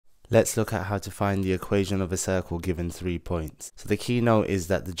Let's look at how to find the equation of a circle given 3 points. So the key note is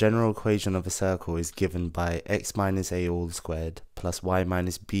that the general equation of a circle is given by x minus a all squared plus y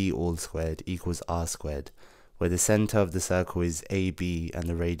minus b all squared equals r squared, where the center of the circle is AB and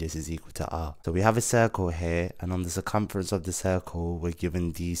the radius is equal to r. So we have a circle here, and on the circumference of the circle we're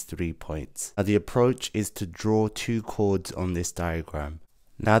given these 3 points. Now the approach is to draw 2 chords on this diagram.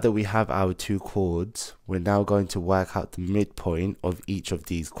 Now that we have our 2 chords, we're now going to work out the midpoint of each of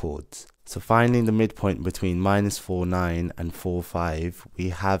these chords. So finding the midpoint between -4, 9 and 4, 5, we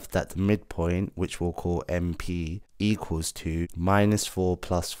have that the midpoint, which we'll call MP, equals to -4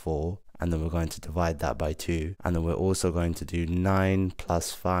 plus 4, and then we're going to divide that by 2, and then we're also going to do 9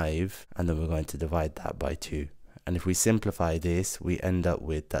 plus 5, and then we're going to divide that by 2. And if we simplify this, we end up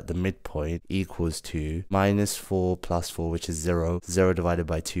with that the midpoint equals to -4 plus 4, which is 0, 0 divided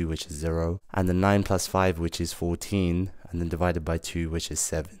by 2, which is 0, and then 9 plus 5, which is 14, and then divided by 2, which is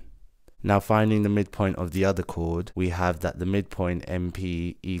 7. Now finding the midpoint of the other chord, we have that the midpoint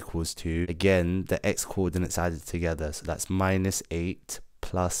MP equals to, again, the x coordinates added together. So that's -8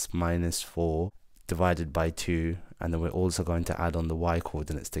 plus -4 divided by 2, and then we're also going to add on the y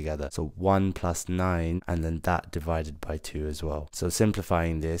coordinates together. So 1 plus 9, and then that divided by 2 as well. So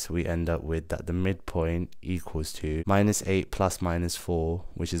simplifying this, we end up with that the midpoint equals to -8 plus -4,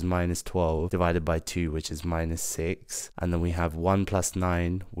 which is -12, divided by 2, which is -6. And then we have 1 plus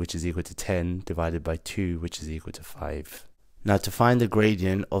 9, which is equal to 10, divided by 2, which is equal to 5. Now to find the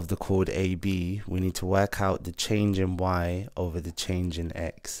gradient of the chord AB, we need to work out the change in y over the change in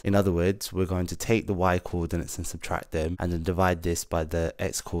x. In other words, we're going to take the y coordinates and subtract them, and then divide this by the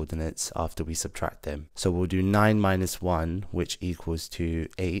x coordinates after we subtract them. So we'll do 9 minus 1, which equals to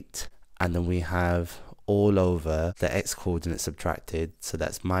 8, and then we have all over the x coordinate subtracted, so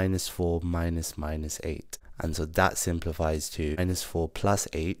that's -4 minus -8. And so that simplifies to -4 plus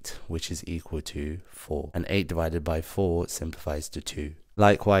 8, which is equal to 4. And 8 divided by 4 simplifies to 2.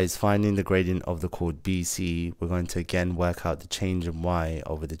 Likewise, finding the gradient of the chord BC, we're going to again work out the change in y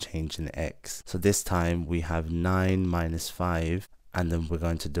over the change in x. So this time we have 9 minus 5, and then we're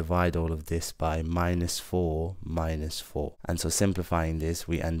going to divide all of this by -4 minus 4. And so simplifying this,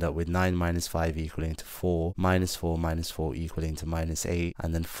 we end up with 9 minus 5 equaling to 4, -4 minus 4 equaling to -8,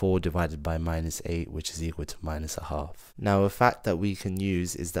 and then 4 divided by -8, which is equal to -1/2. Now a fact that we can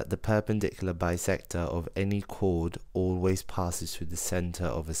use is that the perpendicular bisector of any chord always passes through the center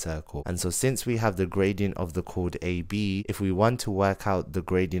of a circle. And so since we have the gradient of the chord AB, if we want to work out the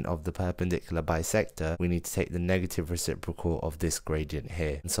gradient of the perpendicular bisector, we need to take the negative reciprocal of this gradient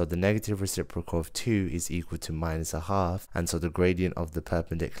here. And so the negative reciprocal of 2 is equal to -1/2, and so the gradient of the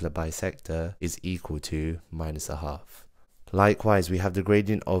perpendicular bisector is equal to -1/2. Likewise, we have the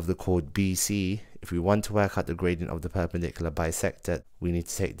gradient of the chord BC. If we want to work out the gradient of the perpendicular bisector, we need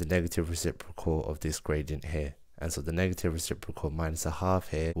to take the negative reciprocal of this gradient here. And so the negative reciprocal of -1/2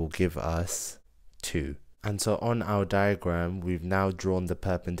 here will give us 2. And so on our diagram, we've now drawn the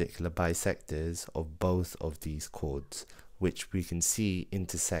perpendicular bisectors of both of these chords, which we can see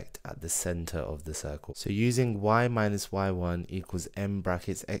intersect at the center of the circle. So using y minus y1 equals m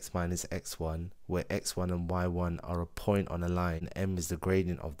brackets x minus x1, where x1 and y1 are a point on a line, and m is the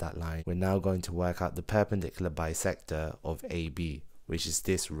gradient of that line, we're now going to work out the perpendicular bisector of AB, which is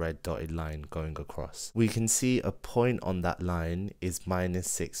this red dotted line going across. We can see a point on that line is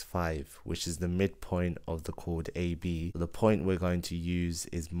 -6, 5, which is the midpoint of the chord AB. So the point we're going to use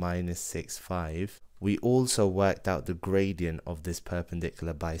is -6, 5. We also worked out the gradient of this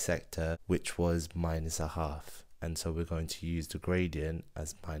perpendicular bisector, which was -1/2. And so we're going to use the gradient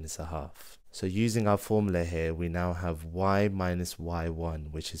as -1/2. So using our formula here, we now have y minus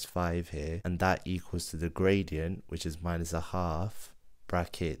y1, which is 5 here, and that equals to the gradient, which is -1/2,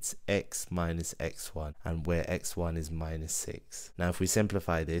 brackets x minus x1, and where x1 is -6. Now if we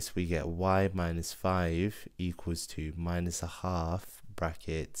simplify this, we get y minus 5 equals to -1/2,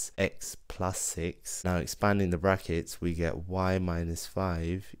 brackets x plus 6. Now expanding the brackets, we get y minus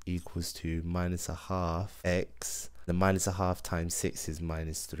 5 equals to -1/2 x. The -1/2 times 6 is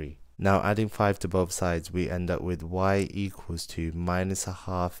 -3. Now adding 5 to both sides, we end up with y equals to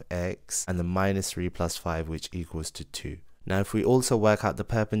 -1/2 x, and the -3 plus 5, which equals to 2. Now if we also work out the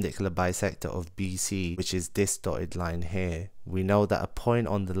perpendicular bisector of BC, which is this dotted line here, we know that a point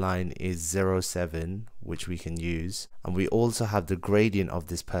on the line is 0, 7, which we can use, and we also have the gradient of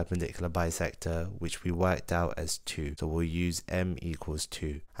this perpendicular bisector, which we worked out as 2. So we'll use m equals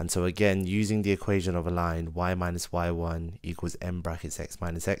 2. And so again, using the equation of a line y minus y1 equals m brackets x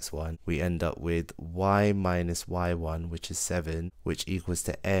minus x1, we end up with y minus y1, which is 7, which equals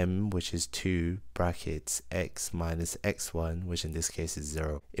to m, which is 2 brackets x minus x1, which in this case is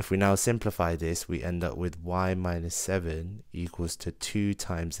 0. If we now simplify this, we end up with y minus 7 equals to 2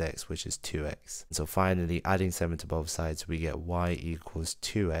 times x, which is 2x. So finally, adding 7 to both sides, we get y equals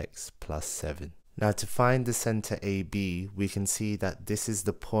 2x plus 7. Now to find the center AB, we can see that this is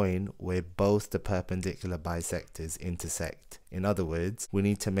the point where both the perpendicular bisectors intersect. In other words, we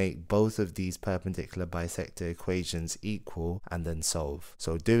need to make both of these perpendicular bisector equations equal and then solve.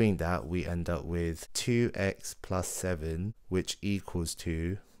 So doing that, we end up with 2x plus 7, which equals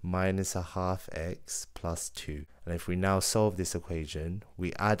to minus a half x plus 2. And if we now solve this equation,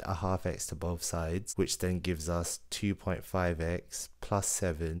 we add a half x to both sides, which then gives us 2.5x plus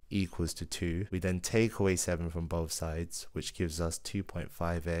 7 equals to 2. We then take away 7 from both sides, which gives us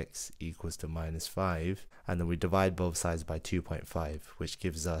 2.5x equals to minus 5. And then we divide both sides by 2.5, which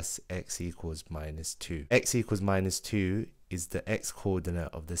gives us x equals minus 2. X equals minus 2 is the x-coordinate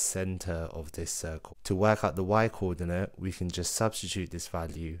of the center of this circle. To work out the y-coordinate, we can just substitute this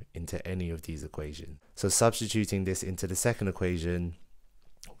value into any of these equations. So substituting this into the second equation,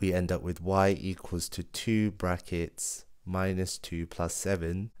 we end up with y equals to 2 brackets minus 2 plus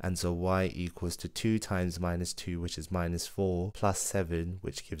 7, and so y equals to 2 times minus 2, which is minus 4, plus 7,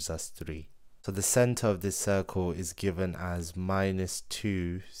 which gives us 3. So the center of this circle is given as minus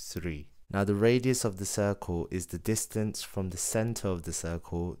 2, 3. Now the radius of the circle is the distance from the center of the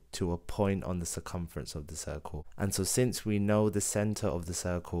circle to a point on the circumference of the circle. And so since we know the center of the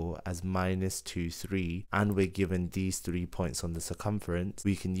circle as minus 2, 3, and we're given these 3 points on the circumference,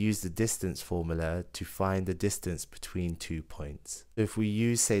 we can use the distance formula to find the distance between 2 points. So if we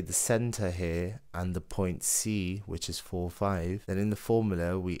use, say, the center here and the point C, which is 4, 5, then in the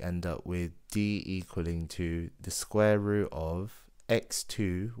formula we end up with D equaling to the square root of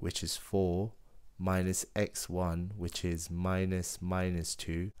x2, which is 4, minus x1, which is minus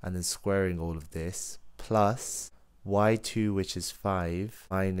 2, and then squaring all of this, plus y2, which is 5,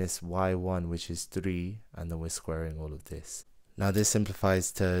 minus y1, which is 3, and then we're squaring all of this. Now this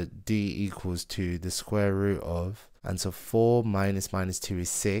simplifies to d equals to the square root of, and so 4 minus 2 is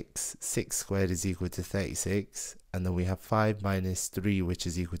 6, 6 squared is equal to 36, and then we have 5 minus 3, which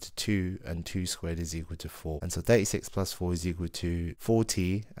is equal to 2, and 2 squared is equal to 4. And so 36 plus 4 is equal to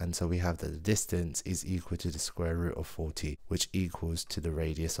 40, and so we have that the distance is equal to the square root of 40, which equals to the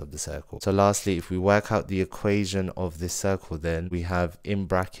radius of the circle. So lastly, if we work out the equation of this circle, then we have in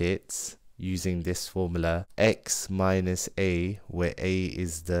brackets, using this formula, x minus a, where a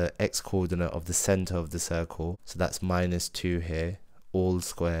is the x-coordinate of the center of the circle, so that's minus 2 here, all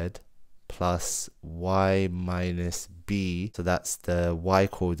squared, plus y minus b, so that's the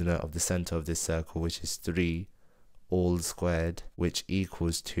y-coordinate of the center of this circle, which is 3, all squared, which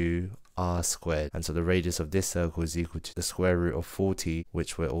equals to r squared. And so the radius of this circle is equal to the square root of 40,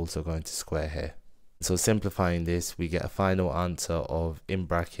 which we're also going to square here. So simplifying this, we get a final answer of, in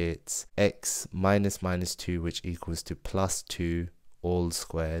brackets, x minus 2, which equals to plus 2 all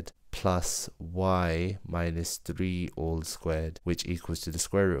squared, plus y minus 3 all squared, which equals to the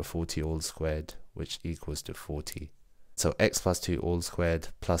square root of 40 all squared, which equals to 40. So x plus 2 all squared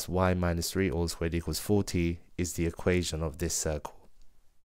plus y minus 3 all squared equals 40 is the equation of this circle.